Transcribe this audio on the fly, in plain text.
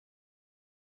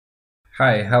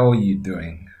Hi, how are you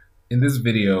doing? In this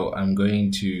video, I'm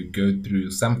going to go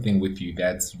through something with you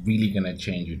that's really going to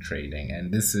change your trading.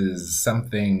 And this is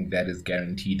something that is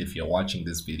guaranteed if you're watching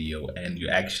this video and you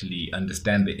actually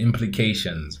understand the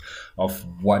implications of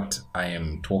what I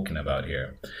am talking about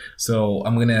here. So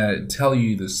I'm going to tell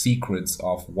you the secrets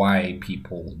of why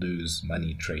people lose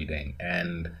money trading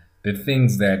and the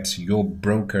things that your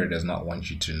broker does not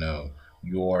want you to know.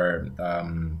 Your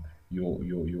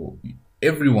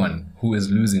everyone who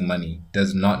is losing money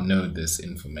does not know this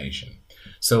information.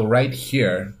 So right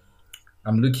here,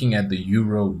 I'm looking at the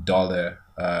euro dollar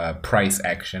price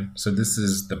action. So this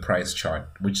is the price chart,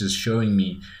 which is showing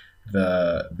me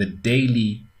the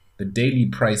daily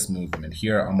price movement.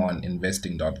 Here I'm on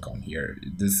investing.com. Here,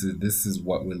 this is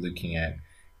what we're looking at,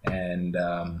 and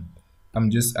I'm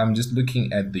just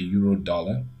looking at the euro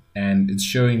dollar, and it's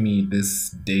showing me this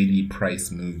daily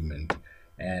price movement.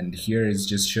 And here is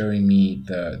just showing me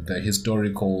the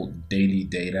historical daily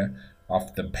data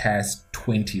of the past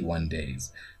 21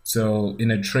 days. So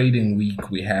in a trading week,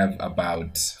 we have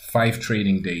about 5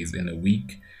 trading days in a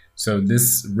week. So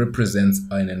this represents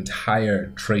an entire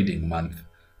trading month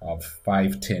of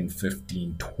 5, 10,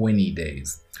 15, 20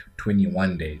 days,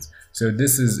 21 days. So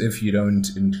this is if you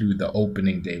don't include the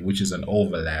opening day, which is an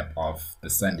overlap of the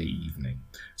Sunday evening.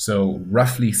 So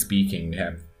roughly speaking, we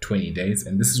have 20 days,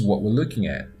 and this is what we're looking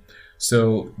at.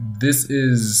 So this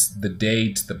is the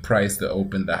date, the price, the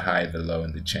open, the high, the low,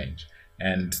 and the change.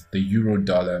 And the euro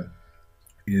dollar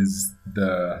is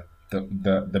the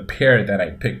pair that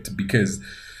I picked, because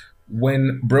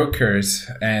when brokers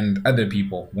and other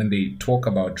people, when they talk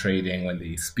about trading, when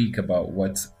they speak about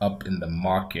what's up in the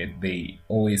market, they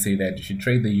always say that you should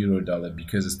trade the euro dollar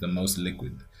because it's the most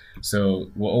liquid. So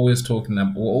we're always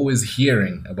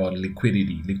hearing about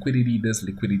liquidity this,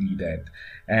 liquidity that.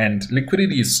 And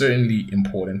liquidity is certainly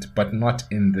important, but not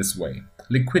in this way.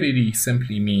 Liquidity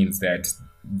simply means that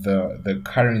the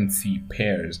currency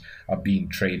pairs are being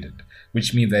traded,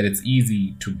 which means that it's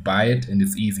easy to buy it and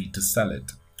it's easy to sell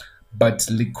it. But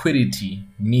liquidity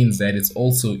means that it's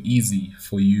also easy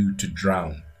for you to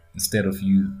drown instead of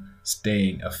you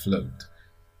staying afloat.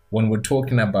 When we're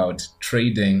talking about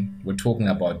trading, we're talking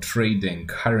about trading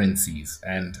currencies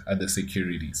and other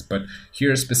securities. But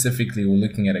here specifically, we're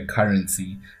looking at a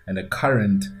currency, and a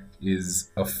current is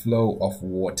a flow of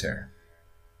water.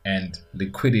 And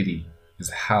liquidity is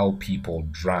how people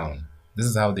drown. This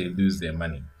is how they lose their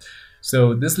money.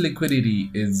 So this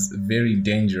liquidity is very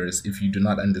dangerous if you do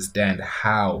not understand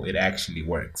how it actually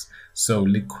works. So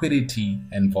liquidity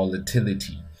and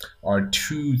volatility are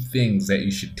two things that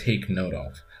you should take note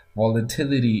of.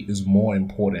 Volatility is more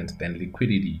important than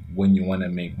liquidity when you want to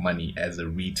make money as a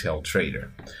retail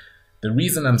trader. The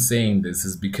reason I'm saying this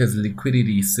is because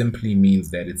liquidity simply means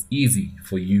that it's easy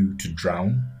for you to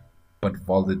drown, but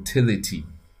volatility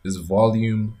is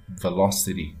volume,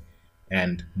 velocity,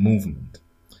 and movement.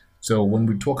 So when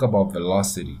we talk about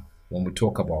velocity, when we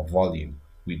talk about volume,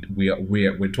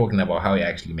 we're talking about how you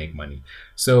actually make money.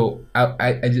 So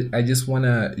I just want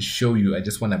to show you, I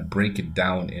just want to break it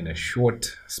down in a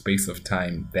short space of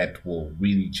time that will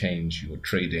really change your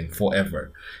trading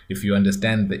forever if you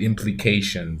understand the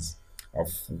implications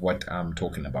of what I'm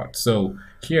talking about. So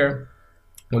here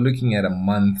we're looking at a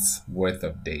month's worth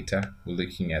of data. We're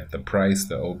looking at the price,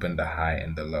 the open, the high,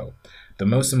 and the low. The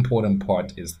most important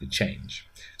part is the change.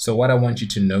 So what I want you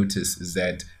to notice is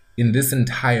that in this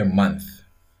entire month,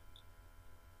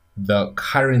 the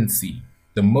currency,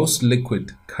 the most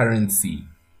liquid currency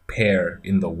pair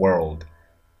in the world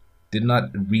did not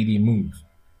really move.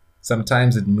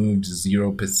 Sometimes it moved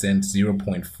 0%,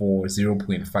 0.4,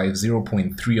 0.5,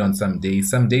 0.3 on some days.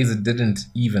 Some days it didn't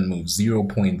even move,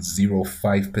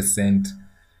 0.05%,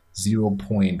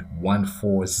 0.14,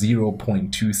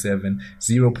 0.27,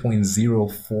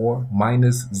 0.04,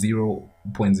 minus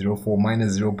 0.04,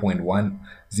 minus 0.1,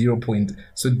 0.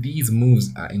 So these moves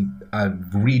are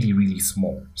really, really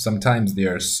small. Sometimes they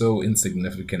are so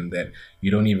insignificant that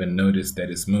you don't even notice that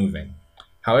it's moving.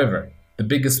 However, the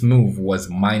biggest move was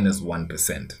minus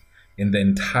 1% in the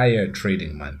entire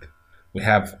trading month. We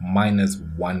have minus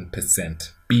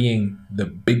 1% being the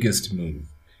biggest move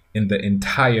in the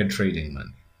entire trading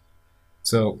month.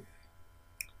 So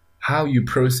how you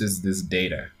process this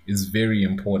data is very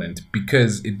important,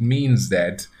 because it means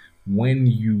that when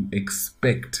you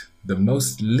expect the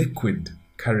most liquid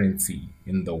currency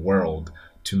in the world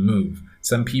to move,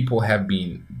 some people have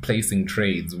been placing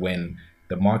trades when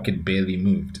the market barely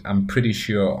moved. I'm pretty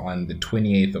sure on the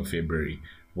 28th of February,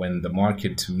 when the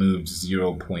market moved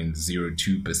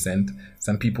 0.02%,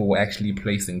 some people were actually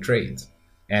placing trades.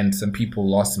 and some people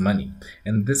lost money.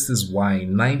 And this is why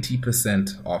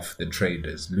 90% of the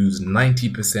traders lose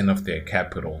 90% of their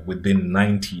capital within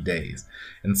 90 days.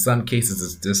 In some cases,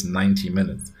 it's just 90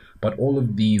 minutes. But all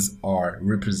of these are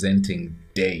representing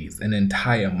days, an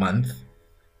entire month.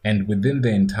 And within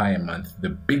the entire month, the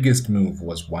biggest move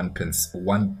was minus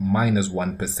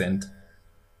 1%.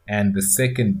 And the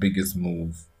second biggest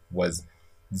move was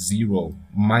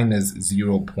minus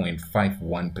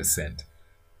 0.51%.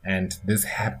 And this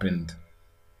happened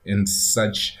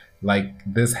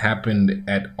this happened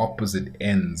at opposite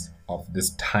ends of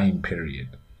this time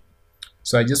period.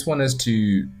 So I just want us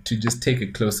to just take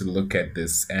a closer look at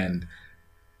this, and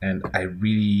I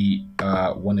really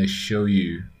want to show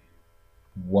you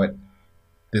what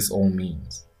this all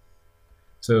means.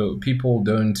 So people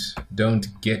don't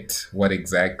get what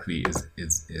exactly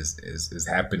is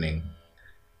happening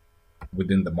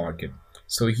within the market.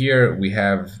 So here we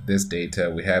have this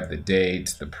data, we have the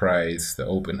date, the price, the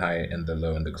open high and the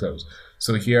low and the close.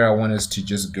 So here I want us to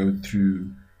just go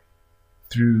through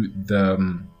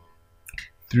the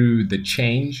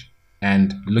change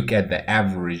and look at the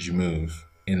average move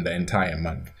in the entire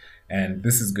month. And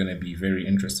this is going to be very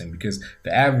interesting because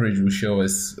the average will show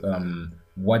us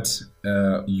what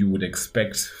you would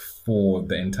expect for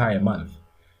the entire month.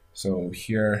 So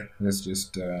here, let's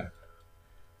just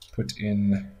put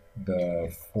in the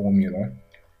formula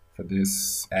for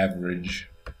this average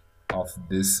of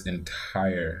this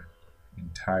entire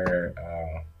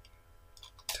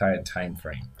time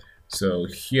frame. So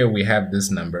here we have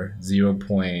this number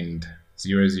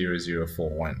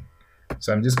 0.00041.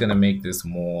 So I'm just going to make this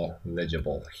more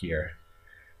legible here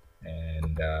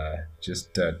and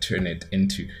just turn it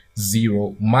into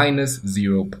minus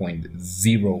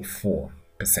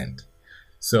 0.04%.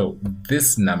 So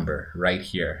this number right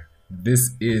here,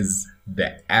 this is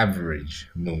the average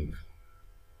move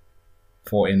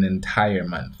for an entire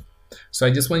month. So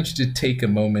I just want you to take a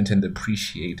moment and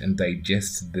appreciate and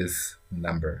digest this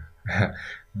number.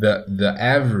 The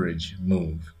average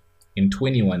move in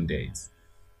 21 days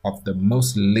of the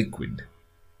most liquid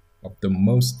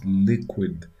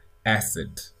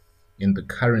asset in the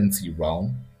currency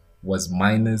realm was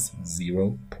minus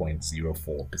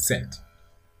 0.04%.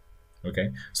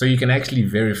 Okay, so you can actually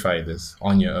verify this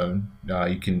on your own.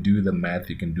 You can do the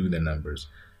math, you can do the numbers.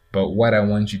 But what I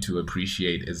want you to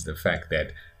appreciate is the fact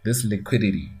that this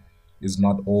liquidity is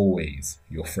not always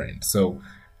your friend. So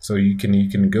you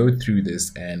can go through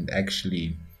this and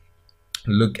actually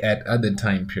look at other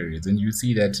time periods, and you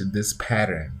see that this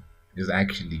pattern is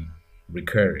actually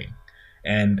recurring.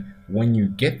 And when you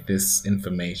get this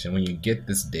information, when you get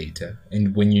this data,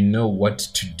 and when you know what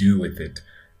to do with it,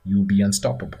 you'll be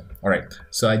unstoppable. All right,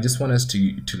 so I just want us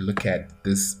to look at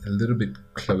this a little bit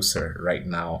closer right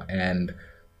now, and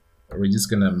we're just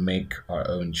gonna make our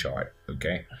own chart.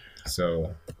 Okay,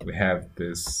 so we have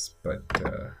this, but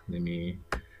let me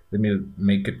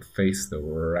make it face the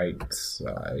right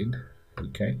side.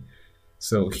 Okay,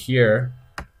 so here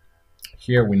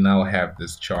we now have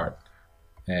this chart,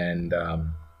 and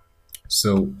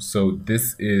so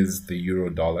this is the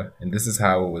euro dollar, and this is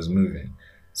how it was moving.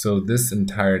 So this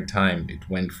entire time it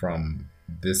went from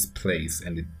this place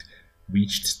and it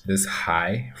reached this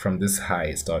high. From this high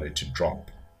it started to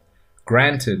drop.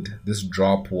 Granted, this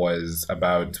drop was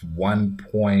about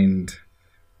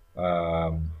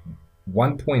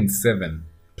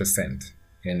 1.7%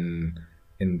 in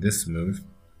this move.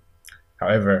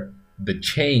 However, the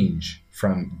change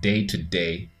from day to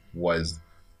day was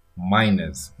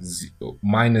minus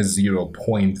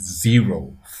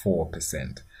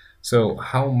 0.04%. So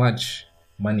how much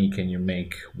money can you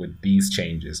make with these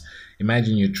changes?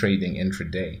 Imagine you're trading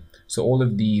intraday. So all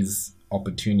of these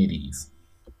opportunities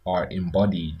are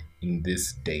embodied in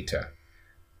this data.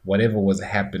 Whatever was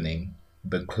happening,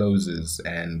 the closes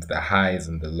and the highs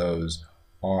and the lows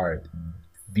are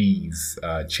these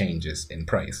changes in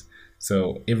price.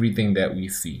 So everything that we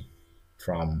see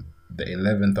from the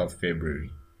 11th of February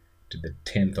to the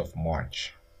 10th of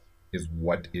March is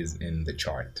what is in the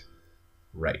chart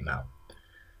right now.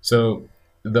 So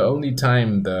the only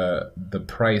time the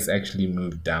price actually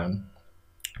moved down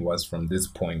was from this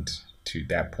point to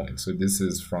that point. So this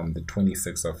is from the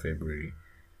 26th of February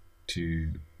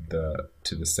to the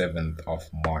 7th of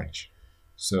March.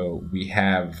 So we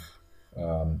have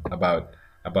about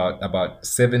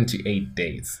 7 to 8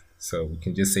 days. So we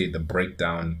can just say the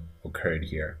breakdown occurred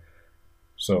here.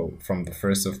 So from the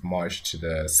 1st of March to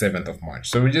the 7th of March.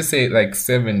 So we just say like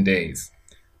 7 days,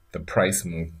 the price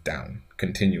moved down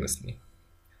continuously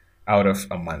out of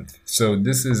a month. So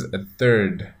this is a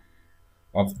third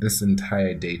of this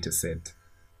entire data set.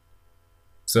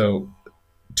 So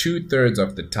 2/3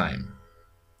 of the time,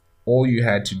 all you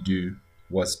had to do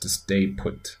was to stay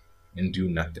put and do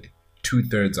nothing.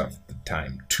 2/3 of the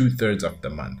time, 2/3 of the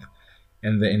month.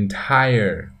 And the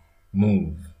entire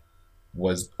move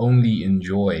was only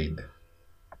enjoyed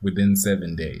within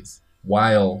 7 days,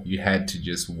 while you had to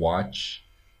just watch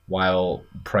while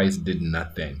price did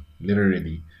nothing.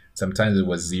 Literally, sometimes it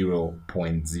was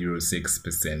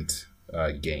 0.06%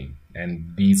 gain.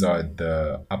 And these are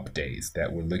the up days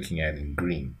that we're looking at in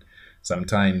green.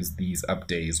 Sometimes these up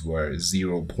days were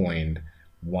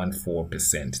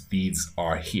 0.14%. These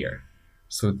are here.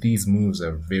 So these moves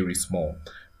are very small.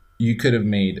 You could have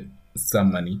made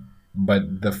some money,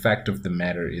 but the fact of the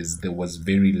matter is there was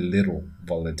very little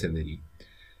volatility.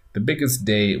 The biggest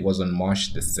day was on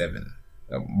March the 7th,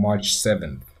 March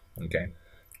 7th. Okay,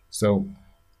 so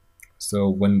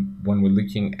when we're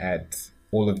looking at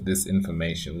all of this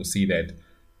information, we'll see that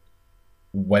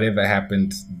whatever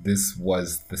happened, this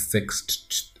was the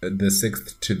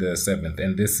 6th to the 7th,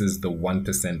 and this is the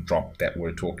 1% drop that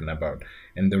we're talking about,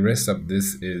 and the rest of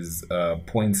this is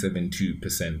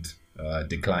 0.72%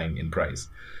 decline in price.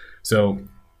 So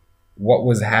what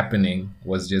was happening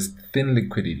was just thin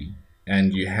liquidity,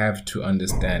 and you have to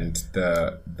understand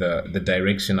the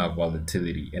direction of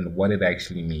volatility and what it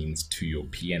actually means to your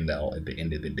P&L at the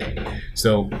end of the day.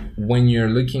 So when you're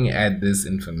looking at this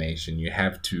information, you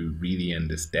have to really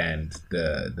understand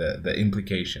the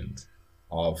implications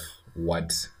of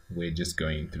what we're just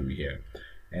going through here.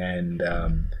 And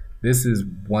this is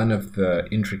one of the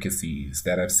intricacies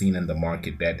that I've seen in the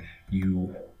market that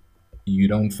you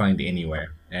don't find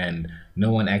anywhere, and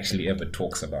no one actually ever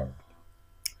talks about.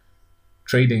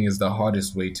 Trading is the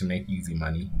hardest way to make easy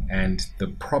money, and the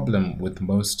problem with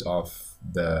most of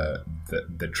the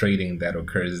trading that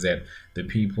occurs is that the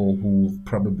people who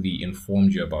probably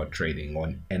informed you about trading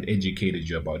and educated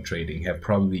you about trading have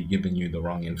probably given you the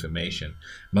wrong information.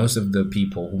 Most of the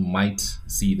people who might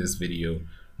see this video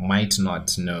might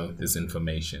not know this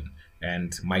information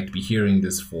and might be hearing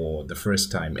this for the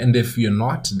first time. And if you're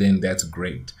not, then that's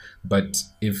great. But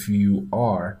if you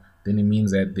are, then it means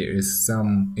that there is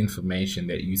some information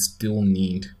that you still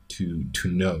need to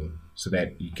know so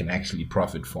that you can actually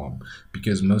profit from,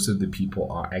 because most of the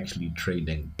people are actually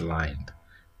trading blind.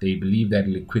 They believe that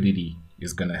liquidity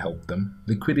is going to help them.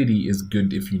 Liquidity is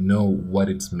good if you know what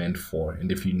it's meant for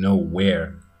and if you know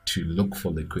where to look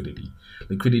for liquidity.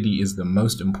 Liquidity is the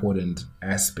most important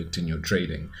aspect in your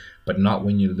trading, but not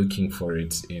when you're looking for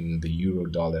it in the euro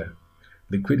dollar.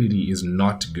 Liquidity is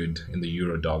not good in the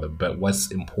euro dollar, but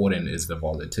what's important is the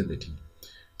volatility.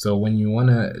 So when you want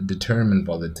to determine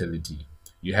volatility,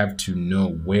 you have to know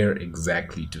where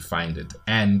exactly to find it.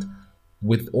 And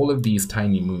with all of these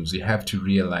tiny moves, you have to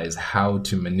realize how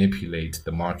to manipulate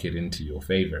the market into your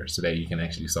favor so that you can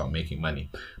actually start making money.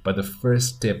 But the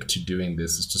first step to doing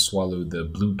this is to swallow the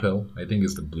blue pill. I think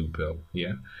it's the blue pill,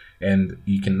 yeah. And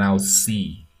you can now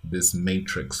see this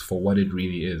matrix for what it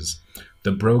really is.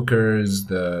 The brokers,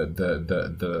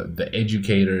 the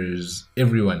educators,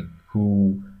 everyone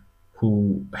who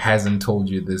hasn't told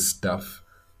you this stuff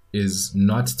is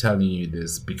not telling you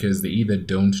this because they either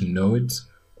don't know it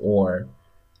or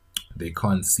they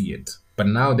can't see it. But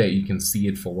now that you can see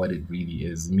it for what it really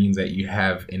is, it means that you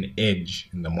have an edge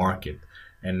in the market,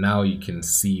 and now you can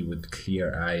see with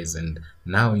clear eyes, and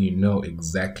now you know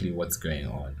exactly what's going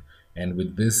on. And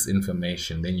with this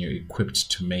information, then you're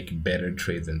equipped to make better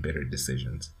trades and better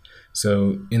decisions.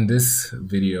 So in this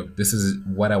video, this is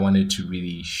what I wanted to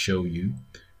really show you,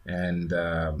 and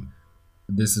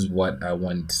this is what I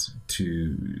want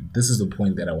to, this is the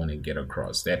point that I want to get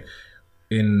across, that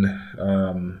in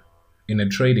a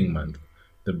trading month,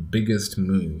 the biggest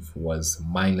move was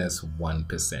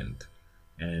 -1%.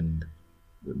 And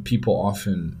people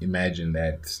often imagine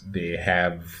that they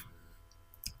have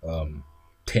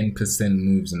 10%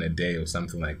 moves in a day or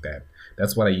something like that.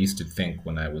 That's what I used to think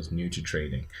when I was new to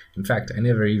trading. In fact, I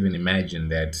never even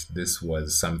imagined that this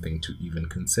was something to even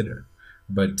consider.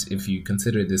 But if you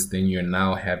consider this, then you're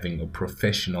now having a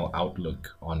professional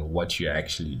outlook on what you're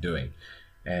actually doing.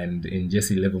 And in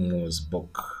Jesse Livermore's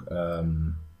book,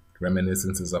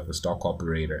 Reminiscences of a Stock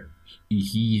Operator,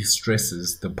 he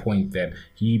stresses the point that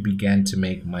he began to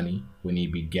make money when he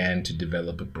began to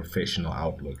develop a professional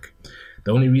outlook.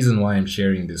 The only reason why I'm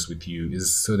sharing this with you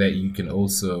is so that you can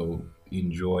also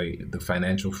enjoy the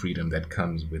financial freedom that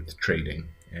comes with trading.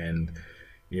 And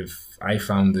if I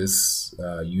found this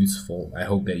useful, I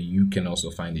hope that you can also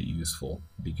find it useful,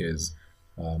 because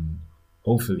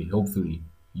hopefully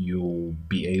you'll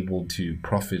be able to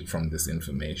profit from this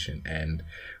information and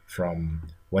from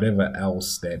whatever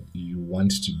else that you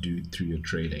want to do through your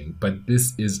trading. But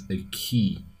this is a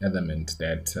key element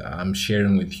that I'm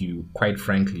sharing with you, quite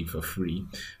frankly, for free,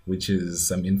 which is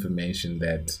some information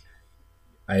that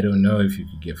I don't know if you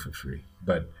could get for free.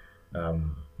 But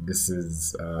this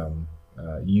is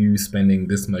you spending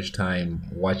this much time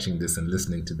watching this and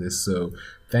listening to this. So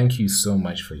thank you so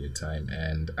much for your time,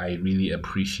 and I really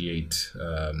appreciate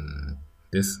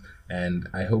this. And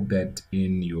I hope that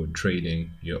in your trading,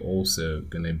 you're also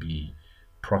going to be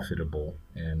profitable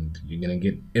and you're going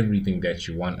to get everything that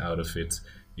you want out of it.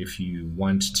 If you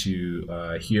want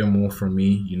to hear more from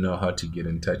me, you know how to get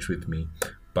in touch with me.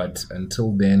 But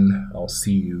until then, I'll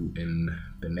see you in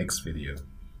the next video.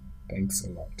 Thanks a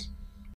lot.